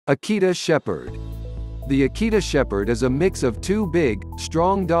Akita Shepherd. The Akita Shepherd is a mix of two big,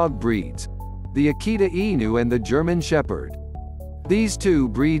 strong dog breeds, the Akita Inu and the German Shepherd. These two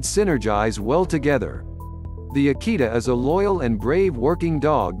breeds synergize well together. The Akita is a loyal and brave working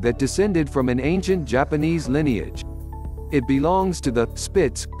dog that descended from an ancient Japanese lineage. It belongs to the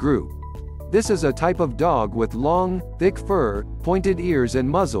Spitz group. This is a type of dog with long, thick fur, pointed ears and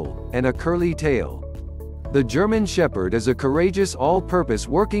muzzle, and a curly tail. The German Shepherd is a courageous all-purpose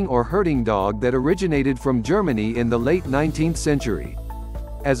working or herding dog that originated from Germany in the late 19th century.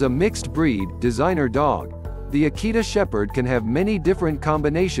 As a mixed breed, designer dog, the Akita Shepherd can have many different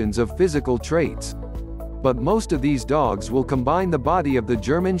combinations of physical traits. But most of these dogs will combine the body of the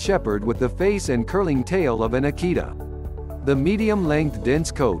German Shepherd with the face and curling tail of an Akita. The medium-length dense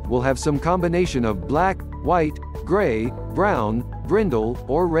coat will have some combination of black, white, gray, brown, brindle,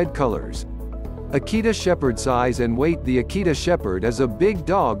 or red colors. Akita Shepherd size and weight. The Akita Shepherd is a big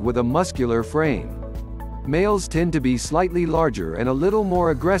dog with a muscular frame. Males tend to be slightly larger and a little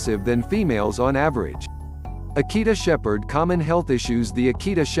more aggressive than females on average. Akita Shepherd common health issues. The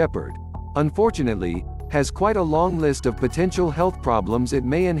Akita Shepherd, unfortunately, has quite a long list of potential health problems it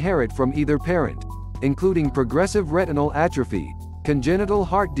may inherit from either parent, including progressive retinal atrophy, congenital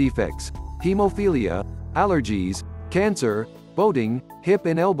heart defects, hemophilia, allergies, cancer, boating, hip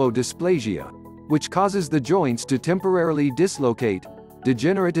and elbow dysplasia, which causes the joints to temporarily dislocate,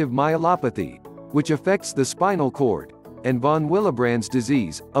 degenerative myelopathy, which affects the spinal cord, and von Willebrand's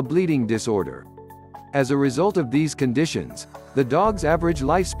disease, a bleeding disorder. As a result of these conditions, the dog's average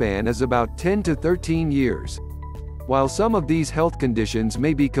lifespan is about 10 to 13 years. While some of these health conditions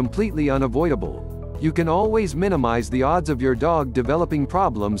may be completely unavoidable, you can always minimize the odds of your dog developing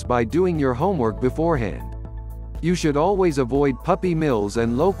problems by doing your homework beforehand. You should always avoid puppy mills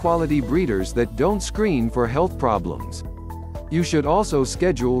and low-quality breeders that don't screen for health problems. You should also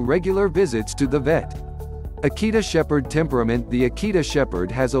schedule regular visits to the vet. Akita Shepherd temperament. The Akita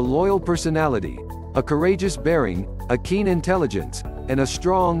Shepherd has a loyal personality, a courageous bearing, a keen intelligence, and a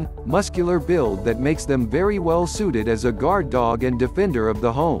strong, muscular build that makes them very well suited as a guard dog and defender of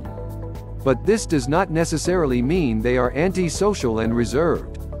the home. But this does not necessarily mean they are antisocial and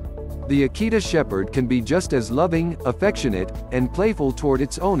reserved. The Akita Shepherd can be just as loving, affectionate, and playful toward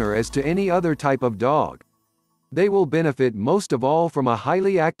its owner as to any other type of dog. They will benefit most of all from a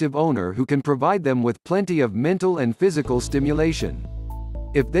highly active owner who can provide them with plenty of mental and physical stimulation.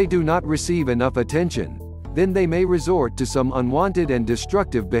 If they do not receive enough attention, then they may resort to some unwanted and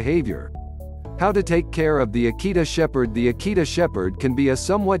destructive behavior. How to take care of the Akita Shepherd. The Akita Shepherd can be a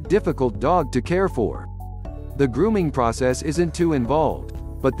somewhat difficult dog to care for. The grooming process isn't too involved,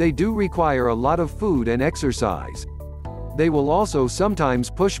 but they do require a lot of food and exercise. They will also sometimes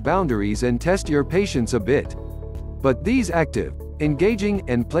push boundaries and test your patience a bit. But these active, engaging,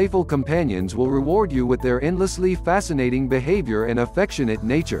 and playful companions will reward you with their endlessly fascinating behavior and affectionate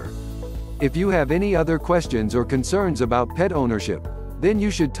nature. If you have any other questions or concerns about pet ownership, then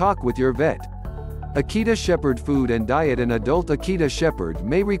you should talk with your vet. Akita Shepherd food and diet. An adult Akita Shepherd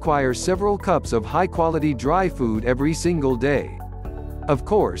may require several cups of high-quality dry food every single day. Of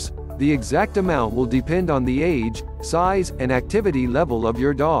course, the exact amount will depend on the age, size, and activity level of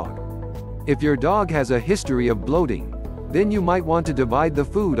your dog. If your dog has a history of bloating, then you might want to divide the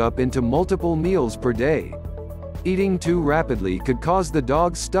food up into multiple meals per day. Eating too rapidly could cause the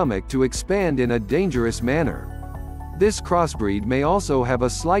dog's stomach to expand in a dangerous manner. This crossbreed may also have a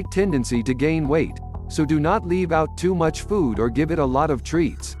slight tendency to gain weight, so do not leave out too much food or give it a lot of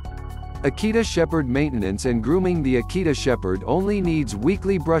treats. Akita Shepherd maintenance and grooming. The Akita Shepherd only needs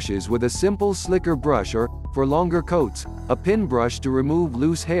weekly brushes with a simple slicker brush or, for longer coats, a pin brush to remove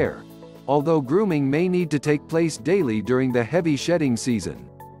loose hair, although grooming may need to take place daily during the heavy shedding season.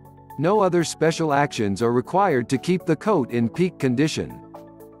 No other special actions are required to keep the coat in peak condition.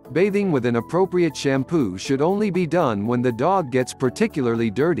 Bathing with an appropriate shampoo should only be done when the dog gets particularly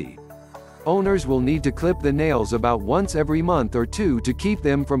dirty. Owners will need to clip the nails about once every month or two to keep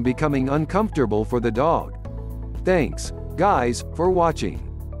them from becoming uncomfortable for the dog. Thanks, guys, for watching.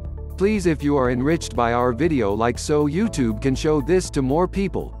 Please, if you are enriched by our video, like so YouTube can show this to more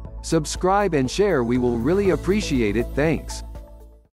people, subscribe and share. We will really appreciate it. Thanks.